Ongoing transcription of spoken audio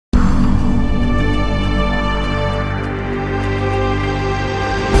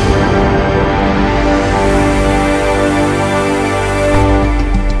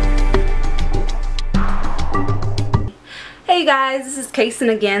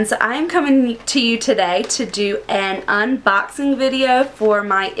Kaysen again. So I am coming to you today to do an unboxing video for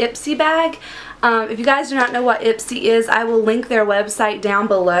my Ipsy bag. If you guys do not know what Ipsy is, I will link their website down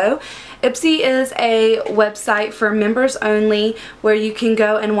below. Ipsy is a website for members only where you can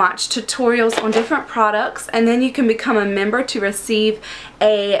go and watch tutorials on different products, and then you can become a member to receive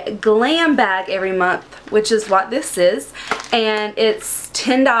a Glam bag every month, which is what this is, and it's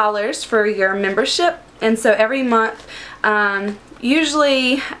 $10 for your membership. And so every month,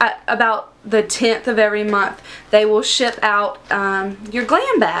 usually at about the 10th of every month, they will ship out your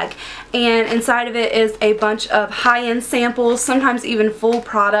Glam bag, and inside of it is a bunch of high-end samples, sometimes even full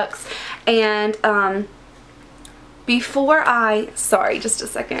products. And before sorry, just a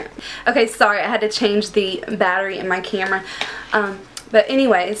second. Okay, sorry, I had to change the battery in my camera. But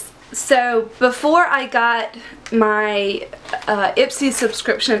anyways, so before I got my Ipsy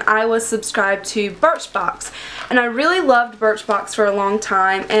subscription, I was subscribed to Birchbox, and I really loved Birchbox for a long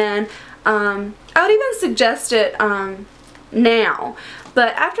time, and I would even suggest it now,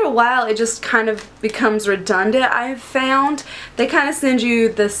 but after a while it just kind of becomes redundant. I've found they kind of send you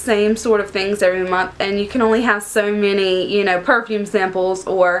the same sort of things every month, and you can only have so many, you know, perfume samples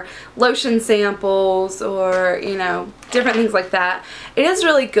or lotion samples or, you know, different things like that. It is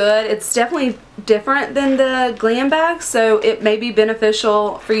really good. It's definitely different than the Glam bag, so it may be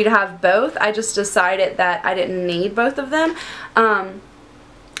beneficial for you to have both. I just decided that I didn't need both of them.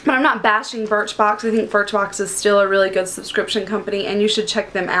 But I'm not bashing Birchbox. I think Birchbox is still a really good subscription company, and you should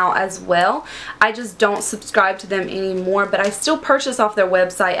check them out as well. I just don't subscribe to them anymore, but I still purchase off their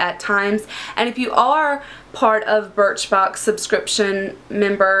website at times. And if you are part of Birchbox subscription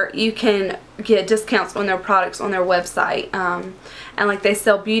member, you can get discounts on their products on their website. And like, they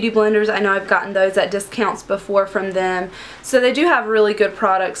sell beauty blenders. I know I've gotten those at discounts before from them. So they do have really good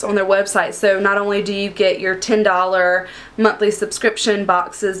products on their website. So not only do you get your $10 monthly subscription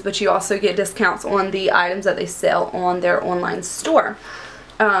boxes, but you also get discounts on the items that they sell on their online store.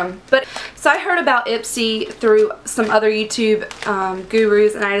 So I heard about Ipsy through some other YouTube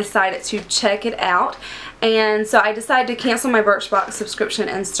gurus, and I decided to check it out. And so I decided to cancel my Birchbox subscription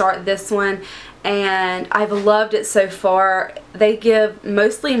and start this one, and I've loved it so far. They give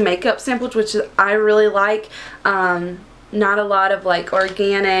mostly makeup samples, which I really like. Not a lot of like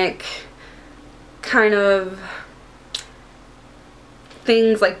organic kind of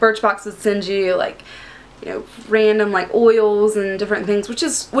things like Birchbox would send you, like, you know, random like oils and different things, which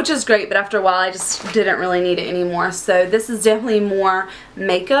is great, but after a while I just didn't really need it anymore. So this is definitely more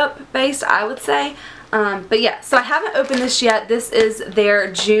makeup based, I would say. But yeah, so I haven't opened this yet. This is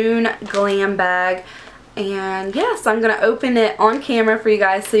their June Glam bag, and yeah, so I'm gonna open it on camera for you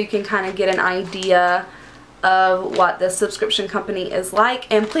guys so you can kind of get an idea of what this subscription company is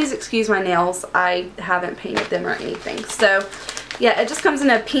like. And please excuse my nails, I haven't painted them or anything. So yeah, it just comes in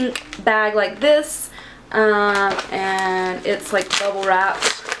a pink bag like this. And it's like bubble wrapped.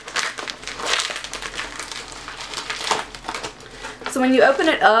 So when you open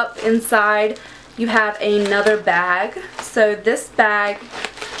it up, inside you have another bag. So this bag,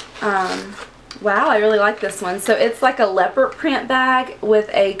 wow, I really like this one. So it's like a leopard print bag with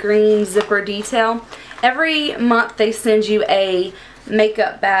a green zipper detail. Every month they send you a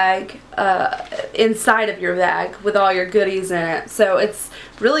makeup bag inside of your bag with all your goodies in it. So it's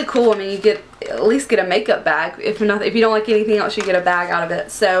really cool. I mean, you get at least get a makeup bag. If you don't like anything else, you get a bag out of it.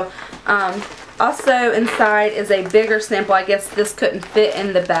 So also inside is a bigger sample. I guess this couldn't fit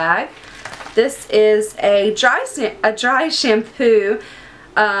in the bag. This is a dry shampoo.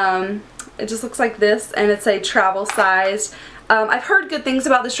 It just looks like this, and it's a travel size. I've heard good things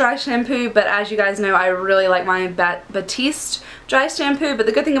about this dry shampoo, but as you guys know, I really like my Batiste dry shampoo. But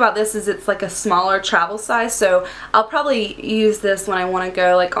the good thing about this is it's like a smaller travel size, so I'll probably use this when I want to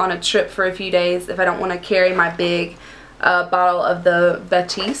go like on a trip for a few days if I don't want to carry my big bottle of the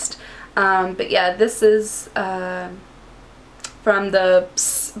Batiste. But yeah, this is from the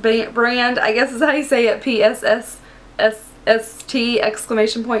Ps brand, I guess is how you say it, P-S-S-S-S-T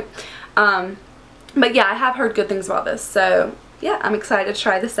exclamation point. But yeah, I have heard good things about this, so yeah, I'm excited to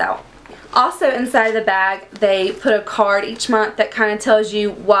try this out. Also inside of the bag, they put a card each month that kind of tells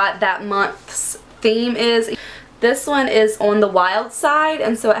you what that month's theme is. This one is on the wild side,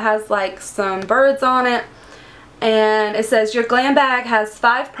 and so it has like some birds on it. And it says, your Glam bag has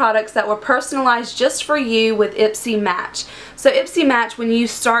 5 products that were personalized just for you with Ipsy Match. So Ipsy Match, when you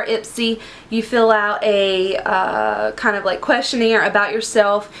start Ipsy, you fill out a kind of like questionnaire about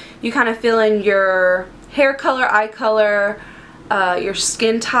yourself. You kind of fill in your hair color, eye color, your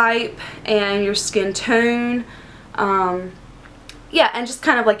skin type, and your skin tone. yeah, and just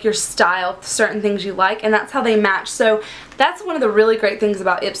kind of like your style, certain things you like, and that's how they match. So that's one of the really great things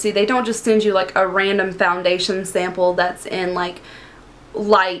about Ipsy. They don't just send you like a random foundation sample that's in like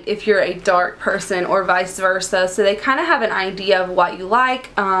light if you're a dark person or vice versa. So they kind of have an idea of what you like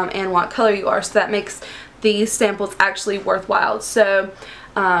and what color you are, so that makes these samples actually worthwhile. So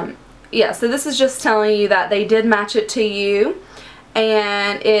yeah, so this is just telling you that they did match it to you,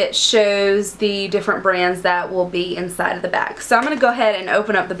 and it shows the different brands that will be inside of the bag. So I'm going to go ahead and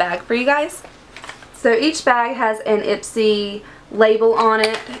open up the bag for you guys. So each bag has an Ipsy label on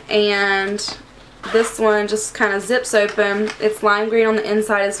it, and this one just kind of zips open. It's lime green on the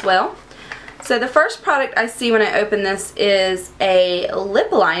inside as well. So the first product I see when I open this is a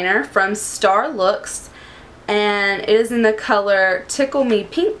lip liner from Star Looks, and it is in the color Tickle Me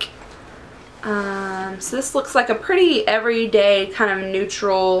Pink. So this looks like a pretty everyday kind of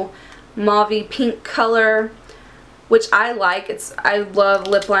neutral mauve-y pink color, which I like. I love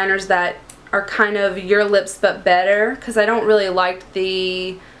lip liners that are kind of your lips but better, because I don't really like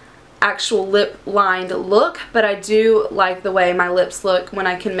the actual lip lined look, but I do like the way my lips look when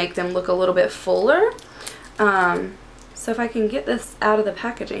I can make them look a little bit fuller. So if I can get this out of the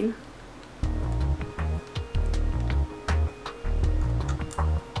packaging.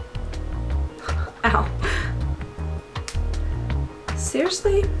 Ow.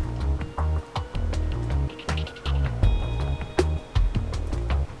 Seriously?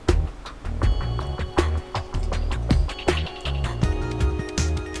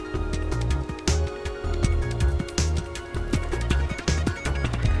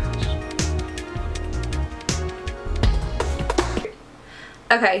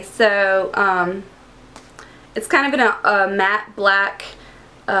 Okay, so it's kind of in a matte black,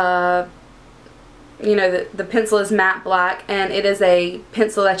 you know, the pencil is matte black, and it is a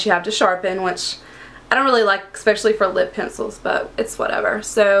pencil that you have to sharpen, which I don't really like, especially for lip pencils, but it's whatever.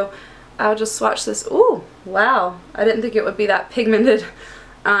 So I'll just swatch this. Ooh, wow, I didn't think it would be that pigmented.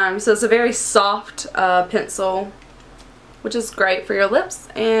 So it's a very soft pencil, which is great for your lips,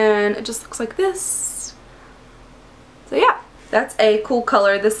 and it just looks like this. So yeah, that's a cool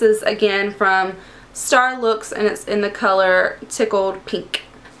color. This is again from Star Looks, and it's in the color Tickled Pink.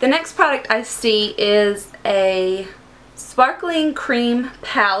 The next product I see is a sparkling cream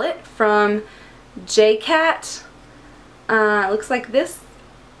palette from JCat. It looks like this.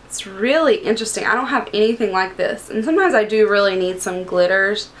 It's really interesting. I don't have anything like this, and sometimes I do really need some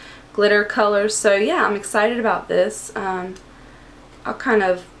glitter colors. So yeah, I'm excited about this. I'll kind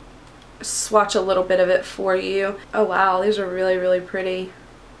of swatch a little bit of it for you. Oh wow, these are really, really pretty.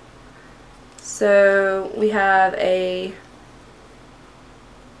 So we have a,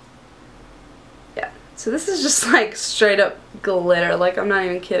 yeah, so this is just like straight up glitter. Like, I'm not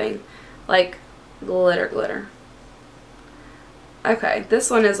even kidding. Like, glitter. Okay,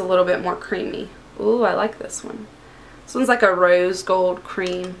 this one is a little bit more creamy. Ooh, I like this one. This one's like a rose gold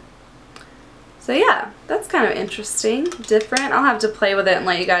cream. So yeah, that's kind of interesting, different. I'll have to play with it and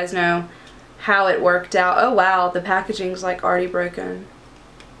let you guys know how it worked out. Oh wow, the packaging's like already broken.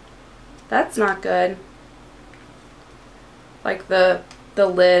 That's not good. Like the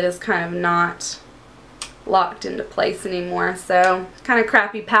lid is kind of not locked into place anymore. So kind of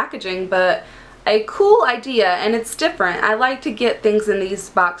crappy packaging, but a cool idea, and it's different. I like to get things in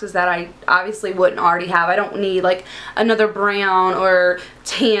these boxes that I obviously wouldn't already have. I don't need like another brown or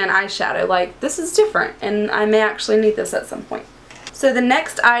tan eyeshadow. Like, this is different, and I may actually need this at some point. So the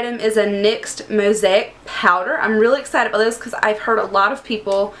next item is a NYX Mosaic powder. I'm really excited about this because I've heard a lot of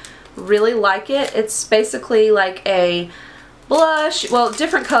people really like it. It's basically like a blush. Well,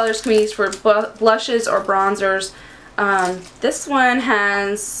 different colors can be used for blushes or bronzers. This one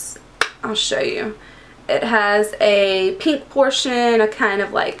has, I'll show you. It has a pink portion, a kind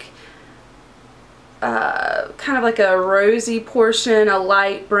of like a rosy portion, a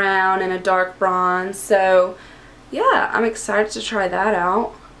light brown, and a dark bronze. So yeah, I'm excited to try that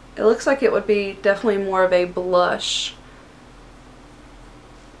out. It looks like it would be definitely more of a blush.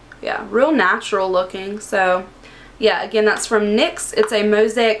 Yeah, real natural looking. So yeah, again, that's from NYX. It's a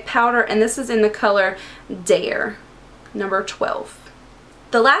Mosaic powder, and this is in the color Dare, number 12.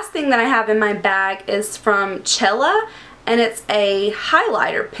 The last thing that I have in my bag is from Cella, and it's a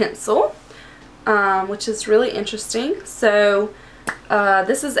highlighter pencil, which is really interesting. So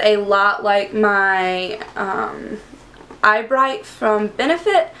this is a lot like my Eye Bright from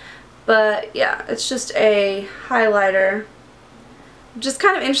Benefit, but yeah, it's just a highlighter. Which is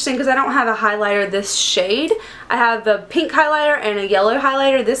kind of interesting because I don't have a highlighter this shade. I have the pink highlighter and a yellow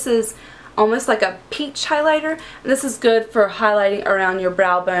highlighter. This is almost like a peach highlighter. And this is good for highlighting around your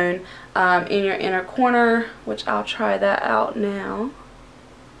brow bone in your inner corner, which I'll try that out now.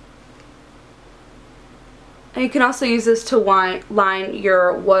 And you can also use this to line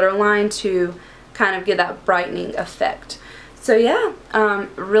your waterline to kind of get that brightening effect. So yeah,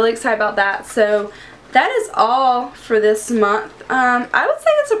 really excited about that. So that is all for this month. I would say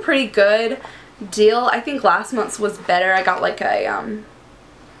it's a pretty good deal. I think last month's was better. I got like a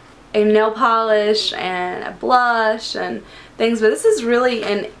nail polish and a blush and things, but this is really,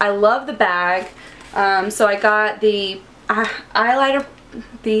 and I love the bag. So I got the highlighter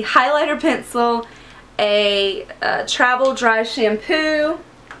pencil, a Travel dry shampoo,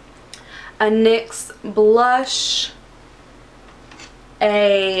 a Nyx Blush,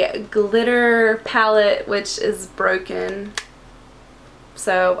 a glitter palette which is broken,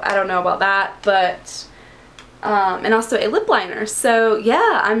 so I don't know about that, but and also a lip liner. So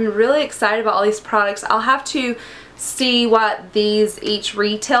yeah, I'm really excited about all these products. I'll have to see what these each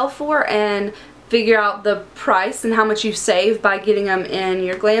retail for and figure out the price and how much you save by getting them in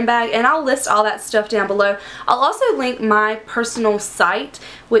your Glam bag, and I'll list all that stuff down below. I'll also link my personal site,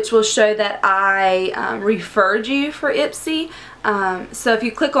 which will show that I referred you for Ipsy. So if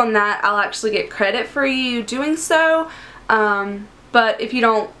you click on that, I'll actually get credit for you doing so. But if you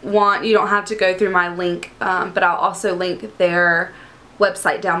don't want, you don't have to go through my link, but I'll also link their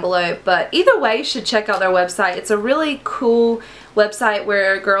website down below. But either way, you should check out their website. It's a really cool website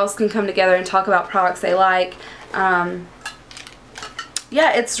where girls can come together and talk about products they like. Yeah,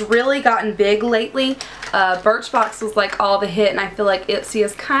 it's really gotten big lately. Birchbox was like all the hit, and I feel like Ipsy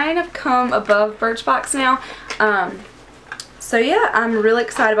has kind of come above Birchbox now. So yeah, I'm really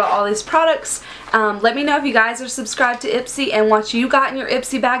excited about all these products. Let me know if you guys are subscribed to Ipsy and what you got in your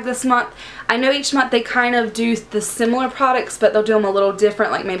Ipsy bag this month. I know each month they kind of do the similar products, but they'll do them a little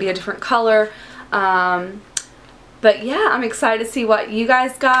different, like maybe a different color. But yeah, I'm excited to see what you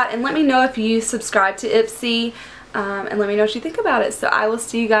guys got, and let me know if you subscribe to Ipsy, and let me know what you think about it. So I will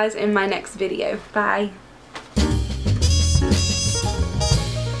see you guys in my next video. Bye.